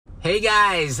Hey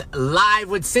guys, live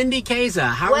with Cindy Kaza.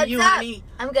 How are you, honey?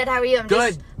 I'm good. How are you? I'm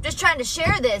good. Just trying to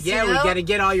share this. Yeah, you know? we got to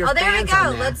get all your fans on there. Oh,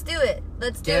 there we go. Let's do it.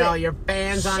 Get all your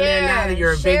fans on there now that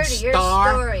you're a big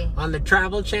star on the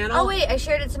Travel Channel. Oh wait, I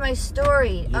shared it to my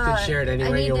story. You can share it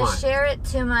anywhere you want. I need to share it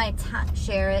to my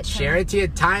Share it to your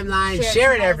timeline.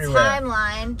 Share it everywhere.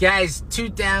 Timeline. Guys,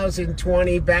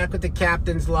 2020, back with the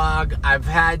captain's log. I've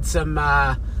had some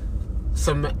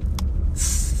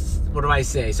what do I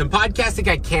say? Some podcasts that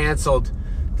got canceled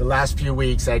the last few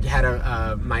weeks. I had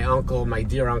my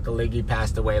dear Uncle Iggy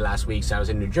passed away last week, so I was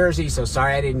in New Jersey. So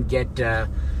sorry I didn't get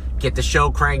the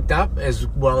show cranked up as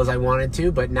well as I wanted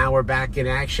to, but now we're back in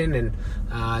action, and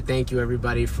thank you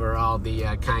everybody for all the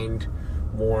kind,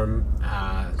 warm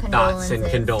thoughts and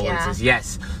condolences. Yeah.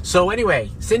 Yes. So anyway,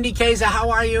 Cindy Kaza, how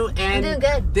are you? And I'm doing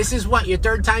good. This is what, your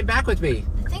third time back with me?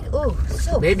 I think. Oh,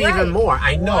 so maybe bright. Even more.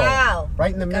 I know. Wow.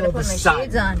 Right in the middle of the sun. Gotta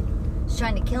put my shades on. It's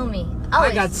trying to kill me.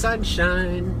 I got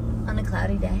sunshine on a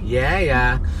cloudy day.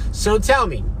 Yeah. So tell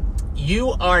me,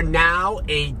 you are now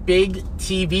a big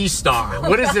TV star.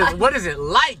 What is it? What is it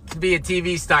like to be a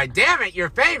TV star? Damn it, you're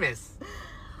famous.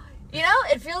 You know,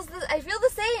 I feel the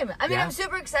same. I mean, I'm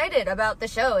super excited about the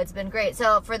show. It's been great.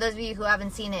 So, for those of you who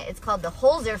haven't seen it, it's called The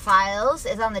Holzer Files.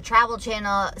 It's on the Travel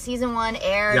Channel. Season 1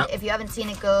 aired. Yep. If you haven't seen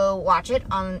it, go watch it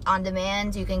on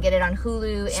demand. You can get it on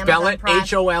Hulu, Spell Amazon Prime.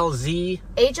 Spell it Holzer.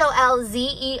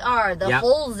 Holzer. The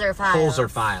Holzer Files.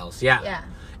 Holzer Files, yeah.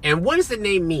 And what does the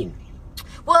name mean?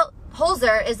 Well,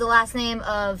 Holzer is the last name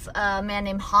of a man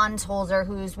named Hans Holzer,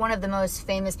 who's one of the most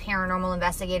famous paranormal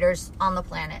investigators on the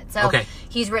planet. So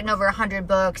he's written over 100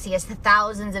 books. He has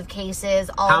thousands of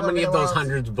cases all over the world. How many of those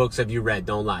hundreds of books have you read?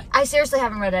 Don't lie. I seriously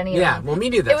haven't read any of them. Yeah, well, me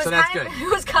neither, so that's good. It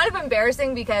was kind of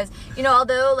embarrassing because, you know,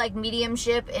 although like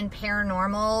mediumship and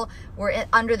paranormal were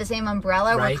under the same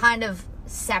umbrella, we're kind of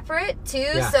separate too.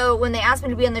 Yeah. So when they asked me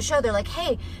to be on the show, they're like,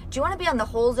 hey, do you want to be on the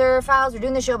Holzer Files? We're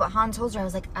doing the show about Hans Holzer. I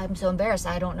was like, I'm so embarrassed.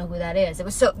 I don't know who that is. It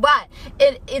was so, but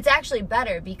it's actually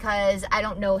better because I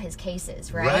don't know his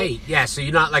cases, right? Right. Yeah. So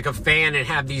you're not like a fan and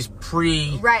have these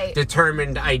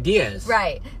predetermined ideas.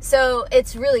 Right. So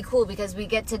it's really cool because we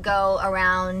get to go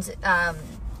around,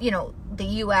 you know, the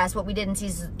U.S. What we did in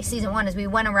season 1 is we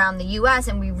went around the U.S.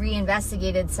 and we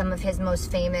reinvestigated some of his most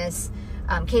famous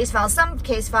case files, some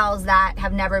case files that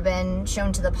have never been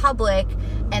shown to the public,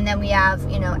 and then we have,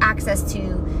 you know, access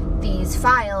to these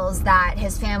files that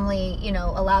his family, you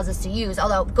know, allows us to use.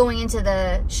 Although going into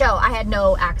the show, I had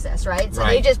no access, right? So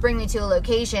they just bring me to a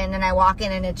location and I walk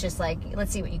in and it's just like,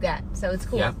 let's see what you get. So it's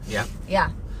cool. Yeah.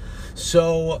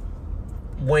 So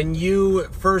when you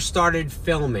first started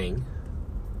filming,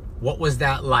 what was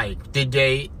that like? Did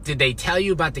they tell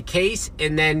you about the case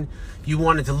and then you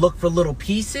wanted to look for little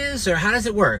pieces, or how does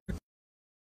it work?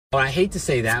 Well, I hate to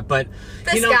say that, but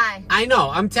you know, I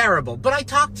know I'm terrible, but I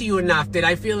talk to you enough that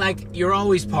I feel like you're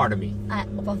always part of me.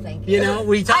 Well, thank you. You know,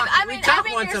 we talk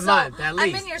once a month at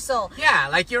least. I'm in your soul. Yeah,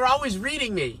 like you're always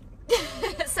reading me.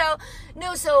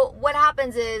 So what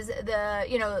happens is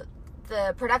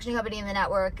the production company and the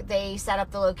network, they set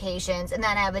up the locations, and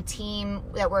then I have a team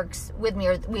that works with me,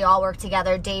 or we all work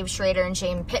together. Dave Schrader and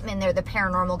Shane Pittman, they're the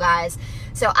paranormal guys.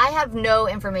 So I have no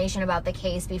information about the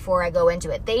case before I go into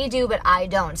it. They do, but I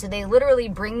don't. So they literally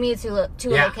bring me to a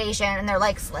location and they're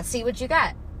like, let's see what you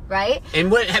got. Right? And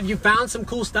what have you found some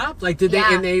cool stuff? Like did they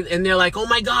and they're like, oh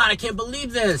my God, I can't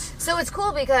believe this. So it's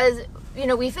cool because, you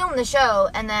know, we filmed the show,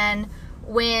 and then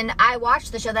when I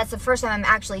watch the show, that's the first time I'm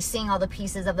actually seeing all the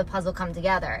pieces of the puzzle come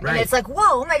together. Right. And it's like,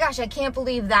 whoa, oh my gosh, I can't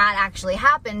believe that actually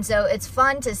happened. So it's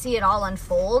fun to see it all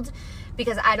unfold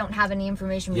because I don't have any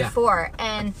information before.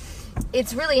 And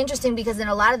it's really interesting because in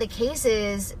a lot of the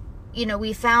cases, you know,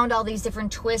 we found all these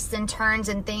different twists and turns,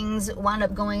 and things wound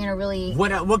up going in a really...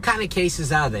 What kind of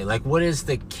cases are they? Like, what is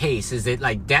the case? Is it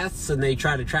like deaths and they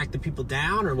try to track the people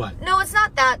down, or what? No, it's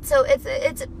not that. So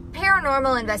it's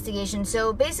paranormal investigation.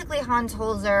 So basically Hans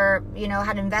Holzer, you know,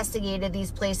 had investigated these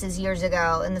places years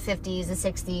ago in the 50s, the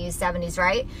 60s, 70s,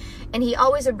 right? And he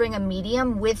always would bring a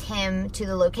medium with him to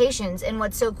the locations. And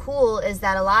what's so cool is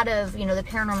that a lot of, you know, the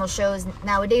paranormal shows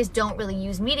nowadays don't really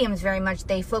use mediums very much.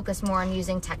 They focus more on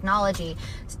using technology.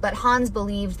 But Hans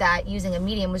believed that using a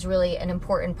medium was really an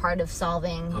important part of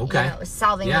solving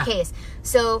the case.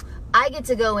 So I get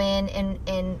to go in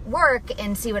and work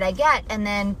and see what I get, and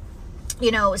then, you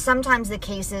know, sometimes the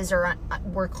cases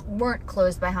weren't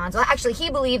closed by Hans. Well, actually, he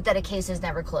believed that a case is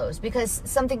never closed because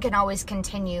something can always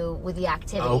continue with the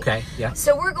activity. Okay, yeah.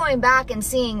 So we're going back and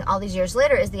seeing all these years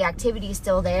later, is the activity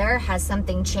still there? Has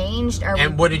something changed?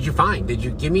 What did you find? Did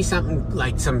you give me something,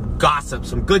 like some gossip,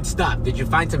 some good stuff? Did you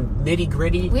find some nitty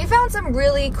gritty? We found some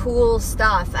really cool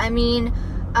stuff. I mean,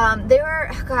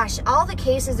 all the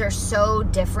cases are so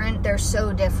different. They're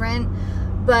so different.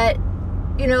 But,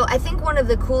 you know, I think one of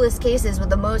the coolest cases with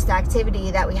the most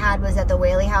activity that we had was at the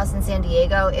Whaley House in San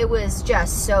Diego. It was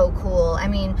just so cool. I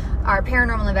mean, our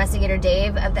paranormal investigator,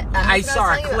 Dave. I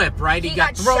saw a clip, right? He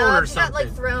got thrown or something. He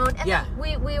got, thrown. And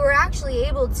we were actually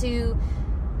able to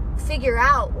figure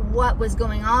out what was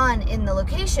going on in the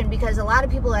location, because a lot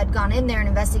of people had gone in there and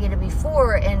investigated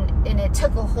before, and it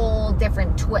took a whole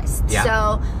different twist. Yeah.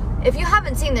 So if you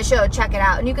haven't seen the show, check it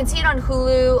out. And you can see it on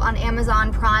Hulu, on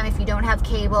Amazon Prime if you don't have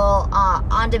cable,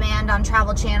 on demand on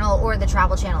Travel Channel or the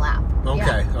Travel Channel app.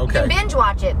 Okay. You can binge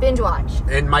watch it.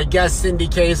 And my guest, Cindy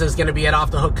Kaza, is going to be at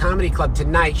Off the Hook Comedy Club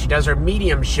tonight. She does her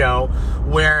Medium show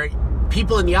where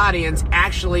people in the audience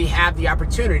actually have the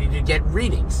opportunity to get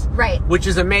readings. Right. Which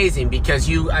is amazing, because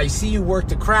I see you work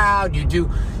the crowd, you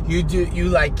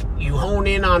hone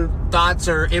in on thoughts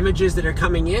or images that are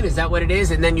coming in. Is that what it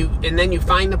is? And then you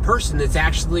find the person that's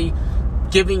actually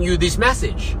giving you this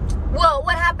message. Well,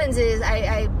 what happens is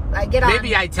I get on.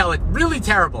 Maybe I tell it really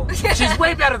terrible. She's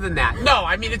way better than that. No,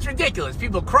 I mean, it's ridiculous.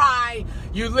 People cry.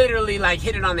 You literally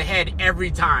hit it on the head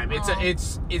every time.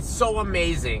 It's so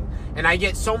amazing. And I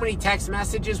get so many text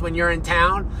messages when you're in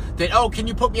town that, oh, can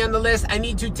you put me on the list? I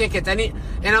need 2 tickets. And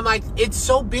I'm like, it's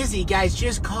so busy, guys.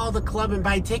 Just call the club and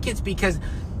buy tickets, because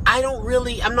I'm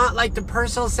not like the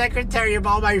personal secretary of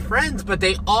all my friends, but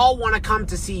they all want to come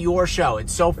to see your show.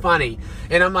 It's so funny.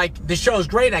 And I'm like, the show's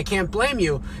great. I can't blame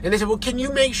you. And they said, well, can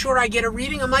you make sure I get a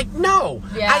reading? I'm like, no,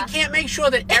 I can't make sure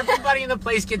that everybody in the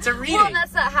place gets a reading. Well,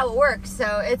 that's not how it works.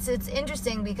 So it's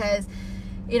interesting, because,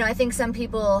 you know, I think some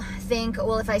people think,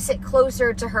 well, if I sit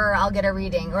closer to her, I'll get a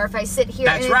reading. Or if I sit here.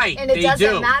 That's right. And it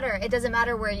doesn't matter. It doesn't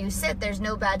matter where you sit. There's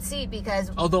no bad seat,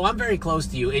 because. Although I'm very close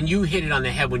to you, and you hit it on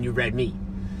the head when you read me.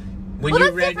 That's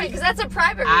different, because that's a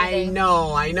private reading.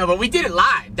 I know, but we did it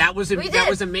live. That was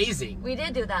amazing. We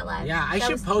did do that live. Yeah, I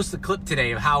should post the clip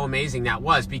today of how amazing that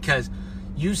was, because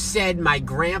you said my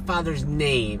grandfather's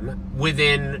name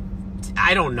within,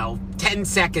 I don't know, 10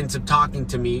 seconds of talking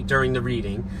to me during the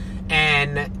reading,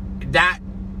 and that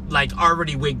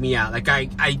already wigged me out.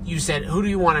 You said, who do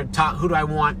you want to talk? Who do I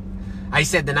want? I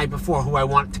said the night before who I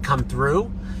want to come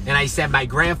through, and I said my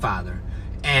grandfather.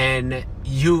 And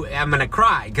I'm going to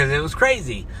cry, because it was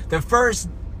crazy. The first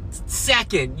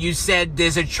second you said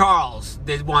there's a Charles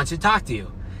that wants to talk to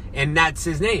you, and that's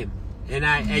his name. And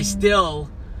I still,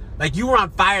 you were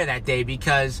on fire that day,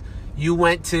 because you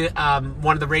went to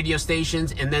one of the radio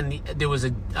stations, and then there was a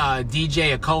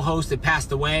DJ, a co-host that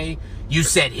passed away. You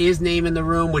said his name in the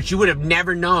room, which you would have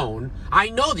never known. I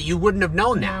know that you wouldn't have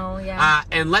known that. No, yeah.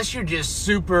 Unless you're just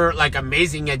super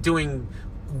amazing at doing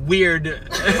weird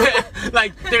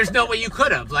there's no way you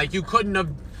could have, you couldn't have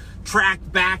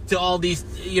tracked back to all these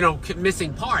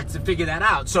missing parts to figure that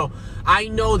out. So I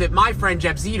know that my friend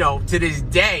Jeff Zito to this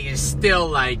day is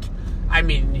still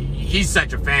he's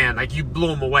such a fan. You blew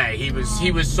him away. He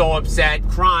was so upset,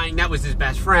 crying. That was his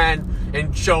best friend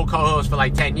and show co-host for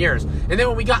 10 years. And then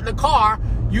when we got in the car,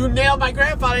 you nailed my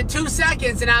grandfather in 2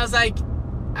 seconds, and I was like,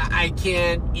 I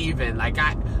can't even.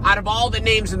 Out of all the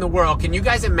names in the world, can you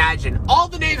guys imagine all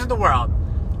the names in the world,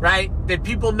 right, that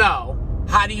people know?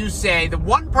 How do you say the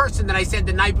one person that I said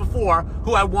the night before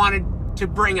who I wanted to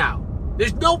bring out?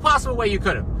 There's no possible way you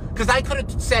could have, because I could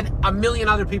have said a million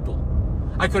other people.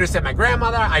 I could have said my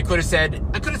grandmother. I could have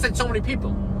said so many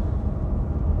people.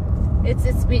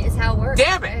 It's how it works.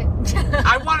 Damn it! Right?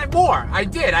 I wanted more. I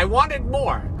did. I wanted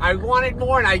more,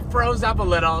 and I froze up a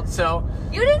little. So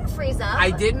you didn't freeze up.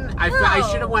 I didn't. I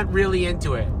should have went really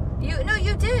into it.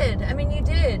 You did. I mean, you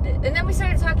did. And then we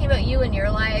started talking about you and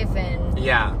your life, and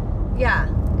yeah.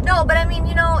 No, but I mean,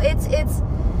 it's.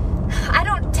 I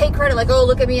don't take credit oh,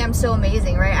 look at me, I'm so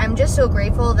amazing, right? I'm just so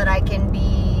grateful that I can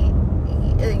be,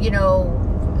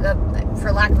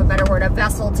 for lack of a better word, a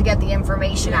vessel to get the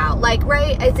information out.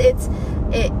 Right?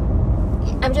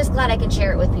 I'm just glad I can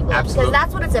share it with people. Absolutely. Because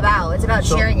that's what it's about. It's about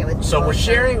sharing it with people. So we're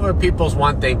sharing it with people's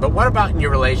one thing, but what about in your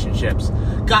relationships?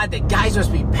 God, the guys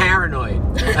must be paranoid.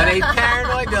 Are they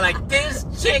paranoid? They're like, this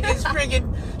chick is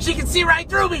freaking, she can see right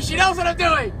through me. She knows what I'm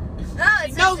doing. No,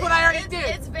 she knows what I already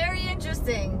did. It's very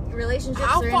interesting. Relationships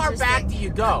How are far interesting. back do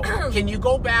you go? Can you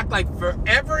go back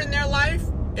forever in their life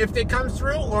if it comes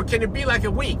through, or can it be a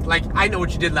week? I know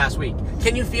what you did last week.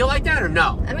 Can you feel like that or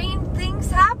no? I mean, things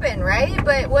happen, right?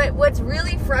 But what's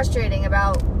really frustrating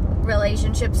about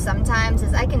relationships sometimes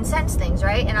is I can sense things,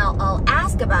 right? And I'll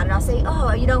ask about it. I'll say, oh,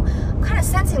 I'm kind of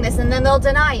sensing this, and then they'll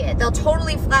deny it. They'll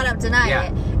totally flat out deny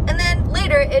it. And then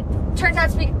later it turns out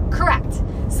to be correct.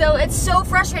 So it's so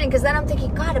frustrating, because then I'm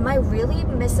thinking, God, am I really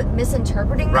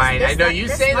misinterpreting this? Right, I know you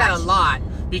say that a lot,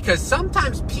 because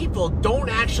sometimes people don't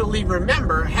actually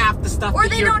remember half the stuff or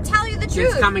they don't tell you the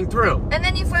truth. It's coming through. And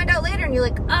then you find out later and you're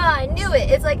like, I knew it.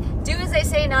 It's like, do as I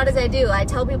say, not as I do. I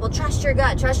tell people, trust your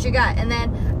gut. And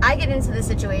then I get into the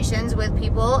situations with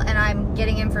people and I'm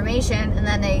getting information and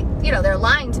then they, they're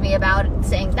lying to me about it,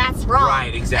 saying that's wrong.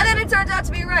 Right, exactly. And then it turns out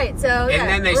to be right. So, and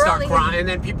then they start crying, and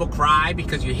then people cry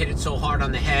because you hit it so hard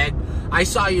on the head. I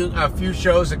saw you a few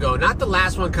shows ago, not the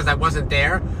last one because I wasn't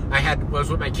there. I was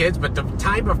with my kids, but the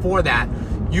time before that,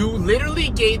 you literally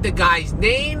gave the guy's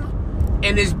name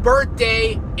and his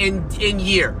birthday and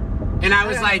year. And I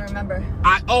was remember.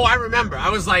 I remember. I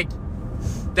was like,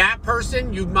 that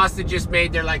person, you must have just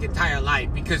made their entire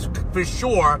life, because for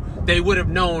sure they would have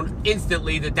known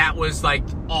instantly that was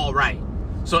all right.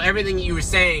 So everything you were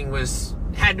saying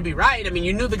had to be right. I mean,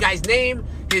 you knew the guy's name,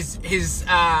 his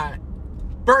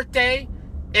birthday,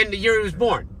 and the year he was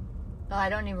born. Oh, I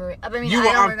don't even. I mean, you were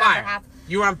on fire.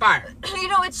 You were on fire.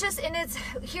 It's just, and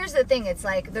here's the thing. It's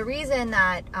like the reason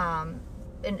that,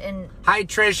 Hi,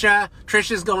 Trisha.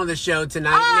 Trisha's going to the show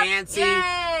tonight. Oh, Nancy,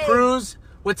 yay. Cruz.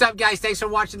 What's up, guys? Thanks for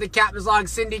watching the Captain's Log.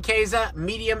 Cindy Kaza,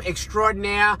 medium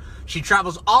extraordinaire. She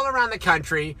travels all around the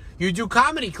country. You do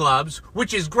comedy clubs,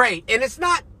 which is great. And it's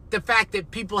not the fact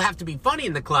that people have to be funny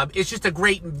in the club. It's just a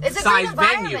great size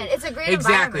venue. It's a great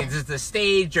exactly. environment. There's the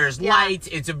stage, there's lights.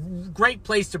 It's a great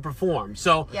place to perform.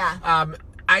 So,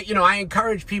 I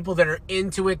encourage people that are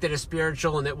into it, that are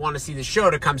spiritual, and that want to see the show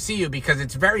to come see you, because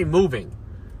it's very moving.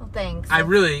 Well, thanks. It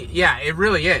really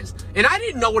is. And I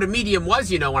didn't know what a medium was,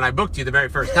 when I booked you the very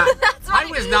first time. I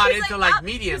was not into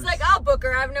mediums. He's like, I'll book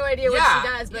her. I have no idea what she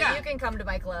does, but you can come to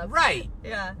my club. Right.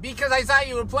 Yeah. Because I saw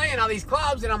you were playing all these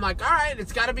clubs, and I'm like, all right,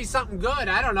 it's got to be something good.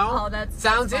 I don't know. Oh, that's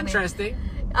sounds funny. interesting.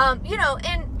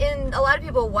 And a lot of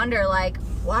people wonder,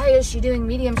 why is she doing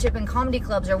mediumship in comedy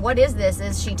clubs, or what is this?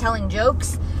 Is she telling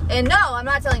jokes? And no, I'm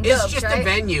not telling jokes. It's just right? a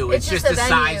venue. It's just a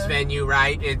size venue,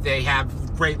 right? They have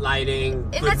great lighting.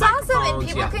 And it's awesome, and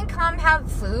people can come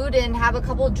have food and have a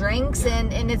couple drinks,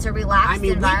 and it's a relaxed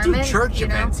environment. We do church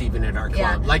events even at our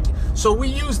club. So we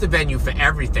use the venue for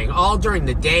everything. All during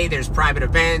the day, there's private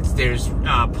events, there's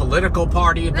political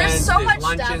party events, there's much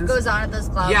luncheons. Stuff goes on at those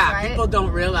clubs, right? People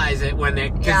don't realize it when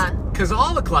because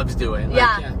all the clubs do it.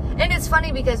 And it's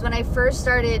funny because when I first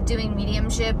started doing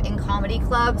mediumship in comedy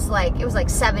clubs, it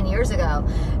was 7 years ago,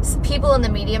 people in the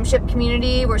mediumship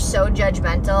community were so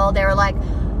judgmental. They were like,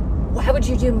 why would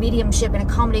you do mediumship in a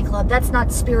comedy club? That's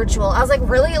not spiritual. I was like,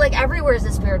 really? Everywhere is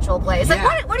a spiritual place.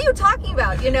 What are you talking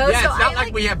about? Yeah, so it's not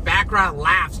like we have background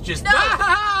laughs just... No.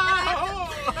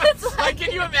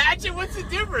 Can you imagine? What's the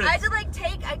difference? I had to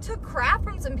I took crap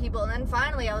from some people, and then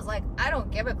finally I was like, I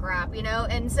don't give a crap,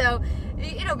 and so,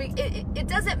 it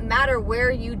doesn't matter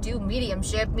where you do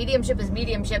mediumship. Mediumship is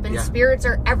mediumship, and spirits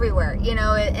are everywhere,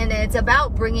 and it's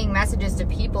about bringing messages to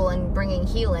people and bringing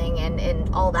healing and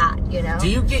all that, Do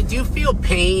you feel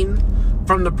pain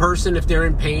from the person if they're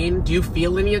in pain? Do you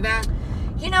feel any of that?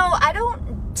 I don't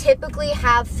typically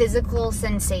have physical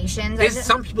sensations.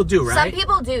 Some people do, right? Some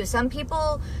people do. Some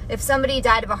people, if somebody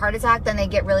died of a heart attack, then they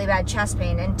get really bad chest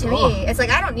pain. And to me, it's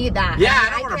I don't need that. Yeah, I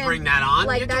don't want to bring that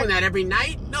on. You're doing that every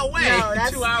night? No way. No,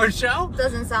 that's 2-hour show?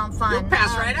 Doesn't sound fun. You'll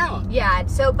pass right out. Yeah,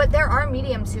 but there are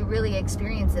mediums who really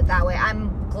experience it that way.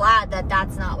 I'm glad that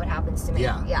that's not what happens to me.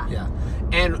 Yeah.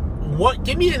 And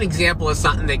give me an example of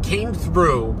something that came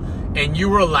through and you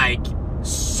were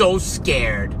so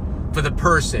scared for the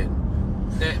person.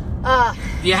 Do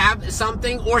you have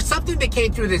something, or something that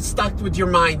came through that stuck with your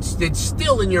mind, that's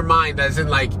still in your mind, as in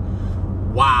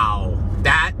wow,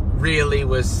 that really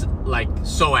was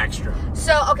so extra?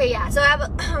 So so I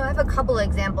have a couple of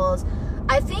examples.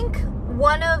 I think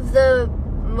one of the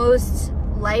most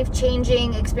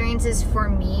life-changing experiences for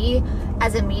me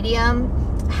as a medium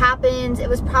happened, it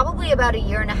was probably about 1.5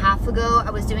 years ago.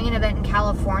 I was doing an event in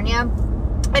California.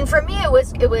 And for me, it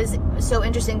was so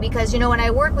interesting because, when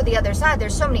I work with the other side,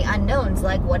 there's so many unknowns.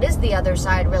 What is the other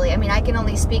side really? I mean, I can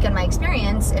only speak on my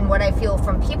experience and what I feel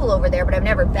from people over there, but I've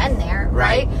never been there,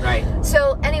 right? Right.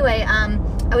 So anyway,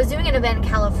 I was doing an event in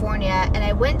California, and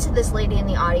I went to this lady in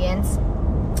the audience,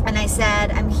 and I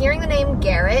said, I'm hearing the name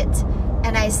Garrett,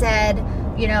 and I said,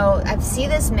 I see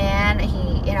this man,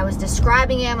 and I was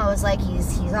describing him. I was like,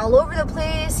 he's all over the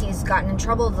place. He's gotten in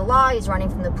trouble with the law. He's running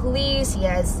from the police. He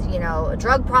has, a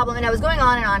drug problem. And I was going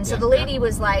on and on. So the lady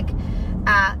was like,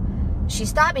 she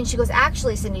stopped me and she goes,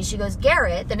 actually, Cindy, she goes,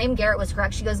 Garrett, the name Garrett was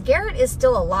correct. She goes, Garrett is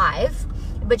still alive.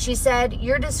 But she said,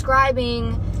 you're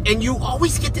describing... And you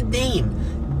always get the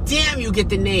name. Damn, you get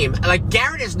the name.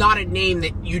 Garrett is not a name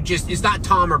that you just... It's not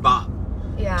Tom or Bob.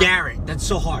 Yeah. Garrett. That's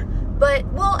so hard. But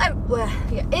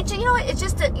it's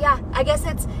just I guess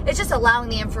it's just allowing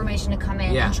the information to come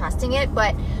in and trusting it.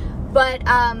 But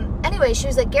anyway, she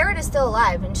was like, Garrett is still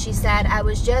alive, and she said, I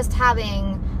was just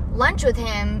having lunch with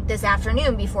him this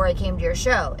afternoon before I came to your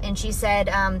show, and she said,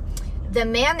 the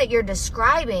man that you're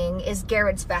describing is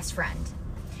Garrett's best friend.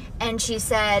 And she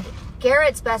said,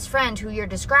 Garrett's best friend, who you're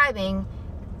describing,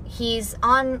 he's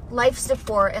on life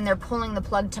support, and they're pulling the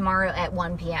plug tomorrow at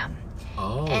 1 p.m.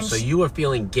 Oh, and so you were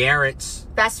feeling Garrett's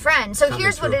best friend. So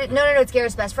here's what it... No, it's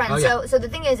Garrett's best friend. Oh, yeah. So the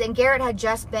thing is, and Garrett had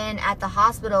just been at the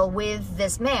hospital with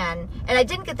this man, and I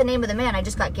didn't get the name of the man, I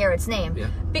just got Garrett's name. Yeah.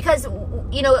 Because,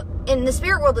 in the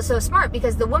spirit world is so smart,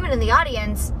 because the woman in the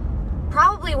audience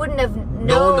probably wouldn't have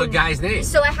known the guy's name.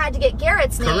 So I had to get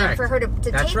Garrett's name for her to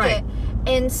take it.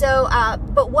 And so,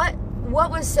 but what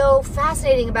was so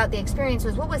fascinating about the experience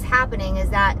was what was happening is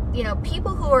that,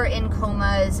 people who are in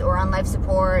comas or on life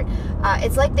support,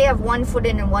 it's like they have 1 foot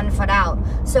in and 1 foot out.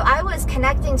 So I was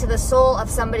connecting to the soul of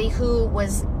somebody who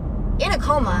was in a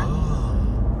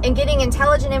coma and getting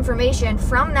intelligent information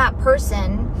from that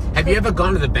person. Have you ever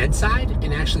gone to the bedside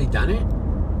and actually done it?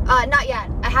 Not yet.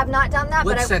 I have not done that,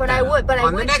 but I would. But I would do it.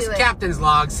 On the next captain's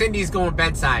log, Cindy's going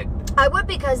bedside. I would,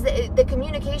 because the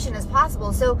communication is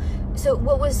possible. So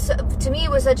what was, to me,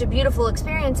 was such a beautiful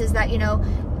experience is that,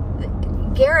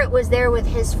 Garrett was there with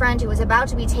his friend who was about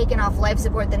to be taken off life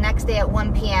support the next day at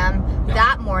 1 p.m.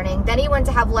 that morning. Then he went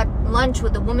to have lunch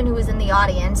with the woman who was in the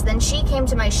audience. Then she came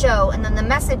to my show, and then the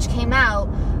message came out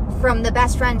from the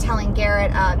best friend telling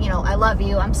Garrett, I love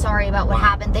you. I'm sorry about what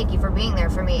happened. Thank you for being there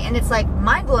for me. And it's like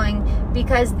mind-blowing,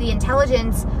 because the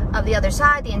intelligence of the other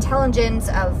side, the intelligence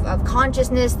of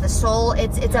consciousness, the soul,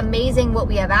 it's amazing what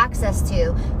we have access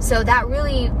to. So that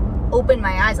really opened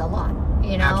my eyes a lot,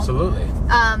 Absolutely.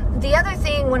 The other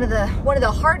thing, one of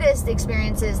the hardest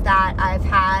experiences that I've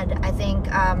had, I think,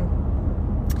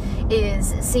 is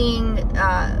seeing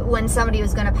when somebody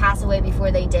was going to pass away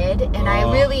before they did. And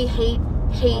I really hate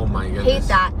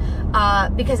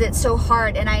that because it's so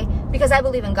hard, and because I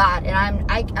believe in God, and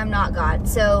I'm not God.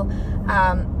 So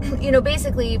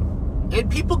basically, and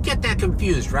people get that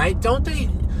confused, right? Don't they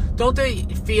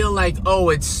feel like,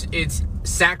 it's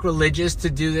sacrilegious to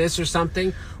do this or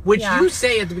something, which you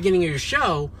say at the beginning of your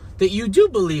show that you do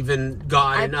believe in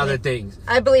God and other things.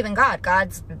 I believe in God.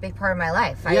 God's a big part of my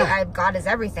life. God is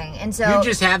everything. And so you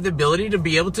just have the ability to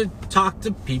be able to talk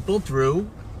to people through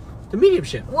the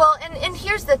mediumship. Well, and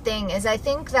here's the thing is, I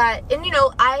think that, and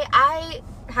I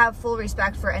have full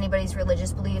respect for anybody's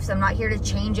religious beliefs. I'm not here to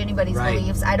change anybody's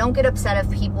beliefs. I don't get upset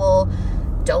if people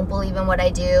don't believe in what I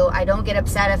do. I don't get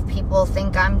upset if people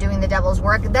think I'm doing the devil's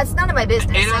work. That's none of my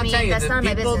business. And I'll tell you, that's the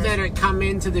people that come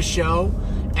into the show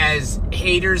as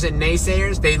haters and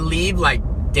naysayers, they leave like,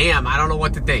 damn, I don't know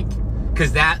what to think.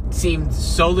 Because that seemed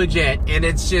so legit, and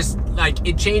it's just like,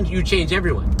 you change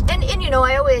everyone. And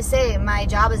I always say my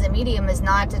job as a medium is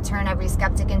not to turn every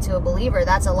skeptic into a believer.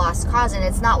 That's a lost cause, and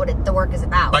it's not what the work is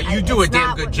about. But you do a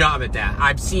damn good job at that.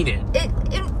 I've seen it.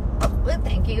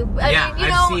 Thank you.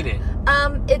 I've seen it.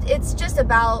 It's just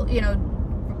about,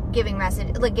 giving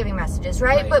messages,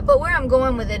 right? But where I'm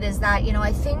going with it is that,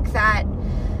 I think that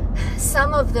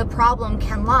some of the problem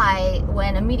can lie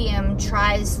when a medium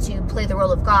tries to play the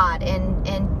role of God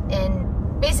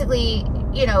and basically,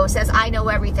 says, I know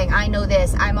everything, I know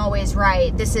this, I'm always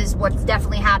right, this is what's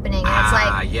definitely happening. And it's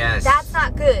like, yes, that's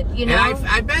not good, And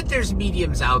I bet there's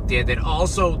mediums out there that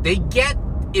also, they get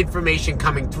information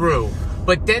coming through,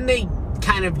 but then they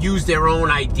kind of use their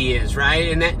own ideas,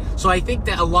 right? So I think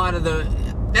that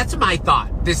that's my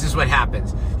thought. This is what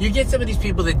happens. You get some of these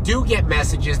people that do get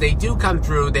messages, they do come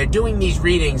through, they're doing these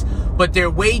readings, but they're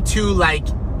way too, like,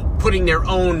 putting their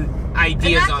own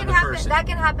ideas on the person. That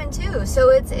can happen too. So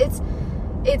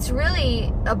it's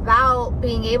really about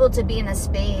being able to be in a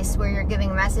space where you're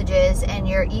giving messages and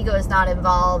your ego is not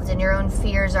involved and your own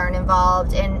fears aren't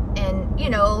involved, and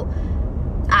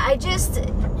I just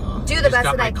do the best that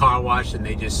I can. Got my car washed and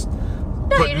they just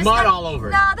put mud all over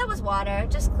it. No, that was water.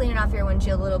 Just cleaning off your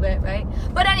windshield a little bit, right?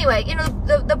 But anyway,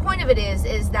 the point of it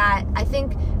is that I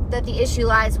think that the issue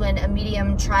lies when a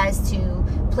medium tries to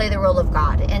play the role of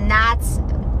God, and that's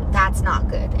not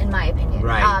good, in my opinion.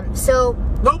 Right. So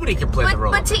nobody can play the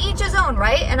role. But to each his own,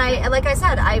 right? And like I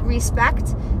said, I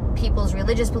respect people's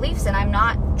religious beliefs, and I'm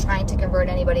not trying to convert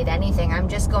anybody to anything. I'm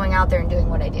just going out there and doing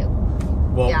what I do.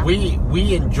 Well,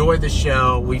 we enjoy the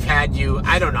show. We've had you,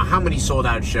 I don't know how many sold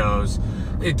out shows.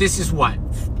 This is what,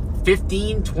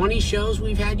 15, 20 shows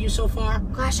we've had you so far?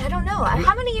 Gosh, I don't know.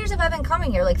 How many years have I been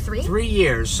coming here? Like 3? 3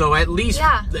 years. So at least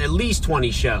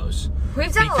 20 shows.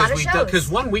 We've done a lot of shows. Because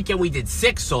one weekend we did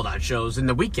 6 sold-out shows in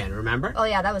the weekend, remember? Oh,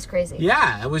 yeah, that was crazy.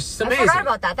 Yeah, it was amazing. I forgot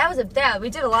about that. That was we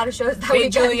did a lot of shows that Hey,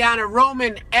 weekend. Juliana,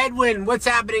 Roman, Edwin, what's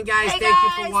happening, guys? Hey, Thank you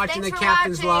guys. for watching Thanks the for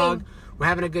Captain's watching. Vlog. We're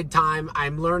having a good time.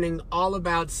 I'm learning all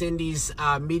about Cindy's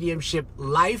mediumship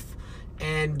life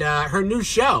and her new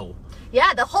show.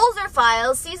 Yeah, the Holzer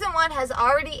Files, season 1 has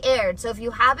already aired. So if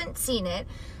you haven't seen it,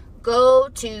 go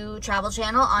to Travel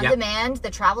Channel on demand, the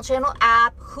Travel Channel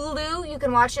app, Hulu. You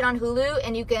can watch it on Hulu,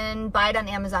 and you can buy it on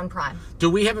Amazon Prime. Do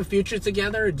we have a future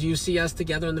together? Or do you see us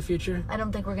together in the future? I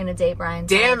don't think we're gonna date, Brian.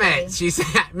 Damn it! She said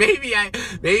maybe I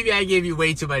gave you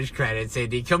way too much credit,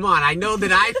 Cindy. Come on, I know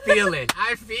that I feel it.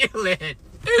 I feel it.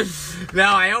 No,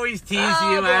 I always tease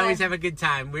you. Boy. I always have a good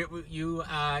time. You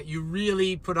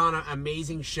really put on an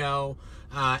amazing show.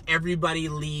 Everybody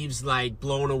leaves like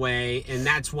blown away, and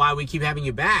that's why we keep having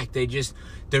you back. They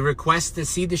request to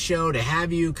see the show, to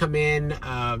have you come in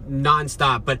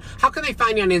nonstop. But how can they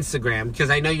find you on Instagram?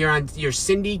 Because I know you're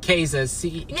Cindy Kaza. Just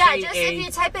if you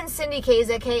type in Cindy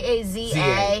Kaza,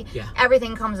 Kaza,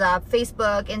 everything comes up.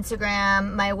 Facebook,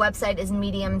 Instagram. My website is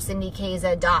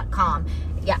mediumcindykaza.com.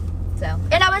 Yeah. So.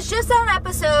 And I was just on an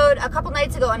episode a couple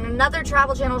nights ago on another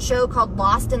Travel Channel show called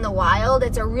Lost in the Wild.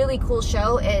 It's a really cool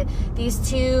show. These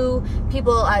two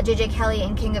people, JJ Kelly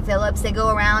and Kinga Phillips, they go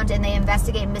around and they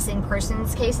investigate missing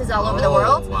persons cases all over the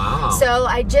world. Wow. So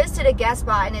I just did a guest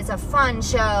spot, and it's a fun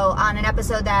show on an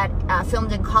episode that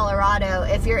filmed in Colorado.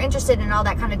 If you're interested in all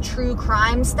that kind of true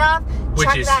crime stuff,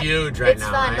 which is huge right now.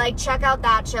 It's fun. Right? Like, check out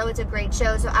that show. It's a great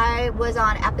show. So I was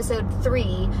on episode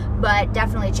 3, but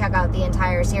definitely check out the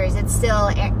entire series. It's still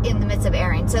in the midst of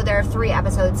airing. So there are 3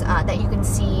 episodes that you can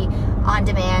see on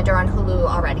demand or on Hulu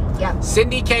already. Yep.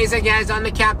 Cindy Kaza, guys, on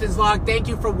the Captain's Log. Thank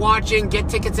you for watching. Get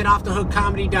tickets at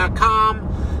offthehookcomedy.com.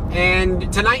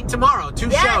 And tonight and tomorrow,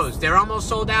 2 shows. They're almost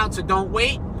sold out, so don't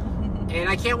wait. And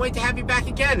I can't wait to have you back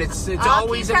again. It's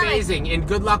always amazing. And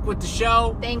good luck with the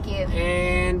show. Thank you.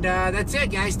 And that's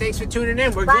it, guys. Thanks for tuning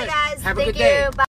in. We're Bye, good. guys. Have a Thank good day. you. Bye.